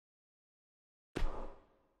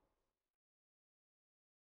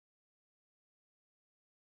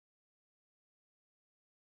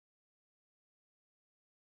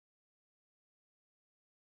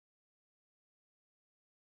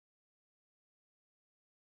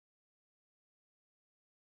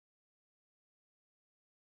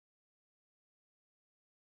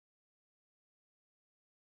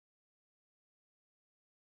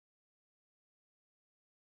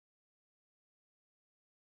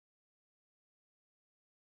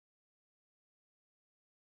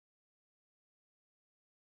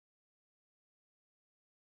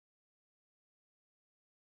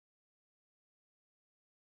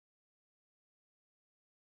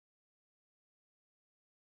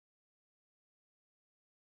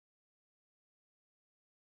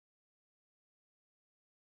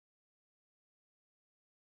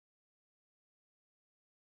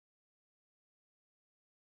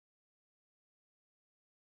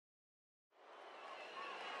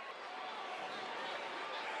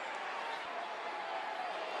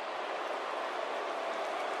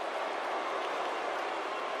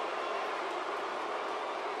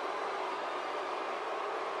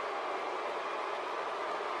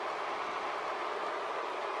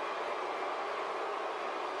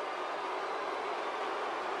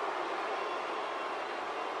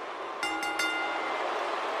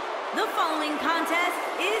following contest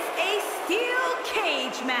is a steel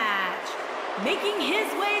cage match. Making his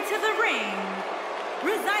way to the ring,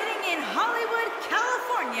 residing in Hollywood,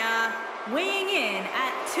 California, weighing in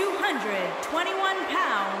at 221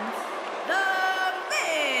 pounds, The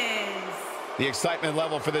Miz. The excitement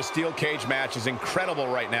level for this steel cage match is incredible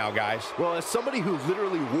right now, guys. Well, as somebody who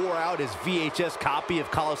literally wore out his VHS copy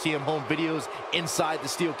of Coliseum home videos inside the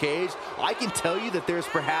steel cage, I can tell you that there's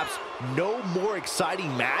perhaps no more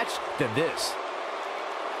exciting match than this.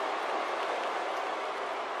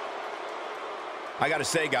 I gotta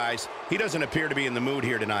say, guys, he doesn't appear to be in the mood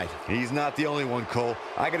here tonight. He's not the only one, Cole.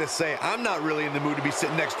 I gotta say, I'm not really in the mood to be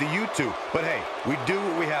sitting next to you two. But hey, we do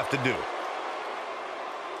what we have to do.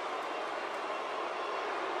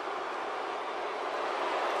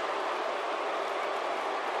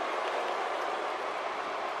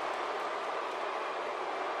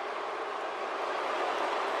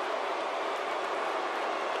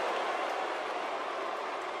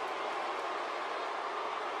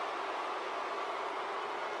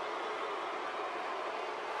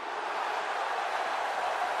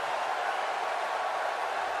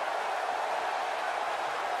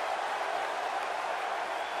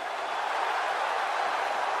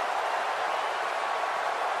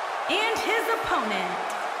 And his opponent,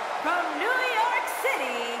 from New York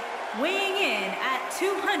City, weighing in at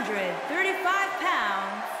 235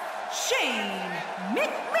 pounds, Shane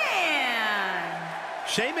McMahon.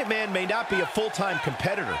 Shane McMahon may not be a full-time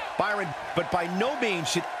competitor, Byron, but by no means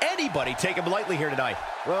should anybody take him lightly here tonight.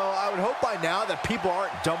 Well, I would hope by now that people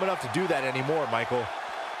aren't dumb enough to do that anymore, Michael.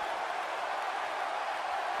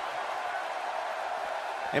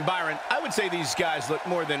 And Byron, I would say these guys look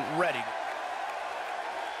more than ready.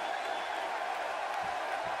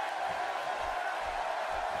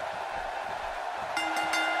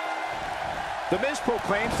 The Miz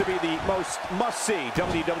proclaims to be the most must-see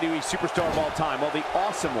WWE superstar of all time. Well, the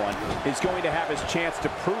awesome one is going to have his chance to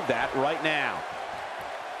prove that right now.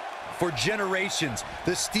 For generations,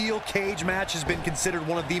 the steel cage match has been considered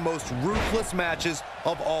one of the most ruthless matches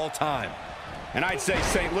of all time. And I'd say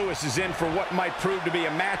St. Louis is in for what might prove to be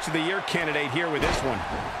a match of the year candidate here with this one.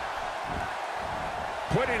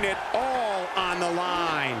 Putting it all on the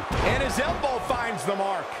line. And his elbow finds the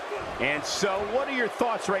mark. And so, what are your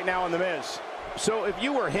thoughts right now on The Miz? So if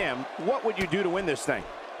you were him, what would you do to win this thing?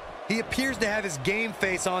 He appears to have his game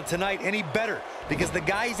face on tonight, and he better, because the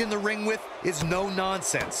guy he's in the ring with is no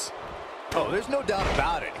nonsense. Oh, there's no doubt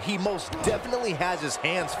about it. He most definitely has his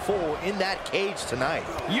hands full in that cage tonight.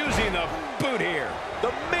 Using the boot here.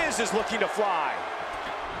 The Miz is looking to fly.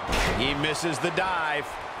 He misses the dive.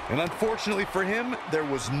 And unfortunately for him, there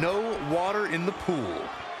was no water in the pool.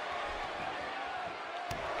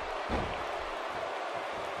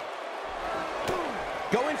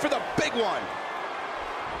 Going for the big one.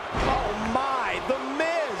 Oh my, The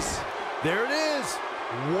Miz. There it is.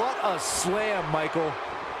 What a slam, Michael.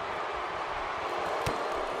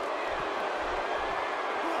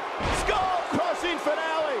 Skull-crushing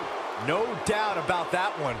finale. No doubt about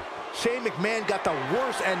that one. Shane McMahon got the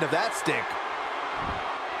worst end of that stick.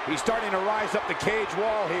 He's starting to rise up the cage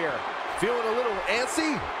wall here. Feeling a little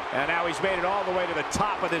antsy? And now he's made it all the way to the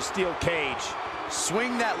top of this steel cage.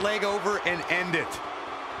 Swing that leg over and end it.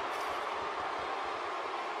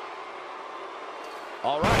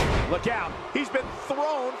 All right, look out. He's been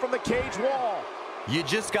thrown from the cage wall. You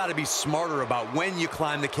just got to be smarter about when you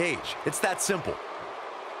climb the cage. It's that simple.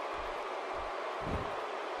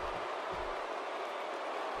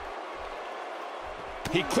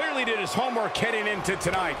 He clearly did his homework heading into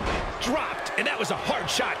tonight. Dropped, and that was a hard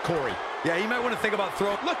shot, Corey. Yeah, you might want to think about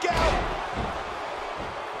throwing. Look out!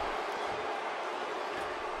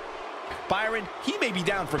 Byron, he may be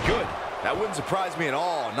down for good. That wouldn't surprise me at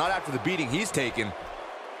all, not after the beating he's taken.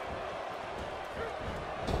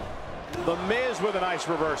 The Miz with a nice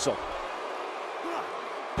reversal.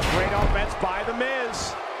 Great offense by The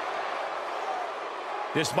Miz.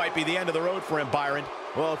 This might be the end of the road for him, Byron.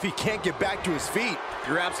 Well, if he can't get back to his feet,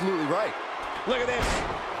 you're absolutely right. Look at this.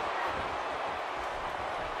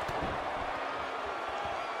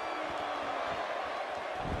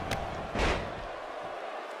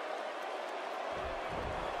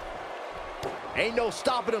 Ain't no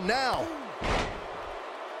stopping him now.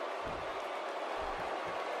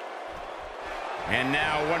 And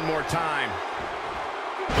now one more time.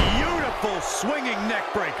 Beautiful swinging neck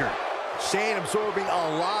breaker. Shane absorbing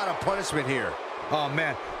a lot of punishment here. Oh,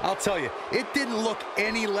 man, I'll tell you, it didn't look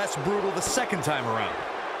any less brutal the second time around.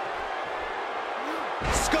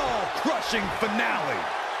 Skull-crushing finale.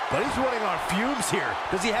 But he's running on fumes here.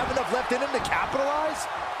 Does he have enough left in him to capitalize?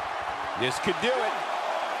 This could do it.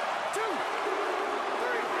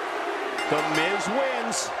 The Miz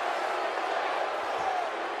wins.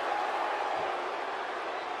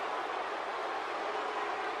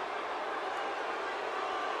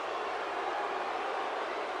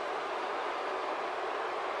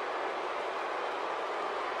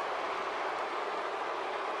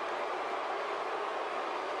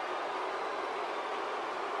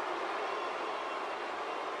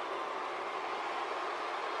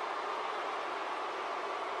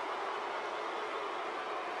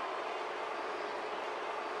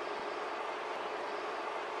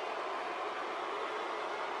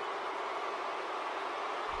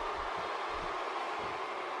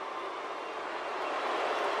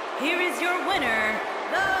 Here is your winner,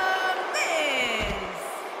 The Miz.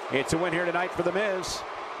 It's a win here tonight for The Miz.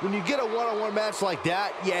 When you get a one-on-one match like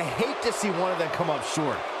that, you hate to see one of them come up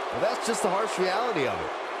short. But that's just the harsh reality of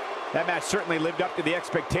it. That match certainly lived up to the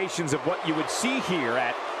expectations of what you would see here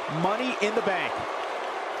at Money in the Bank.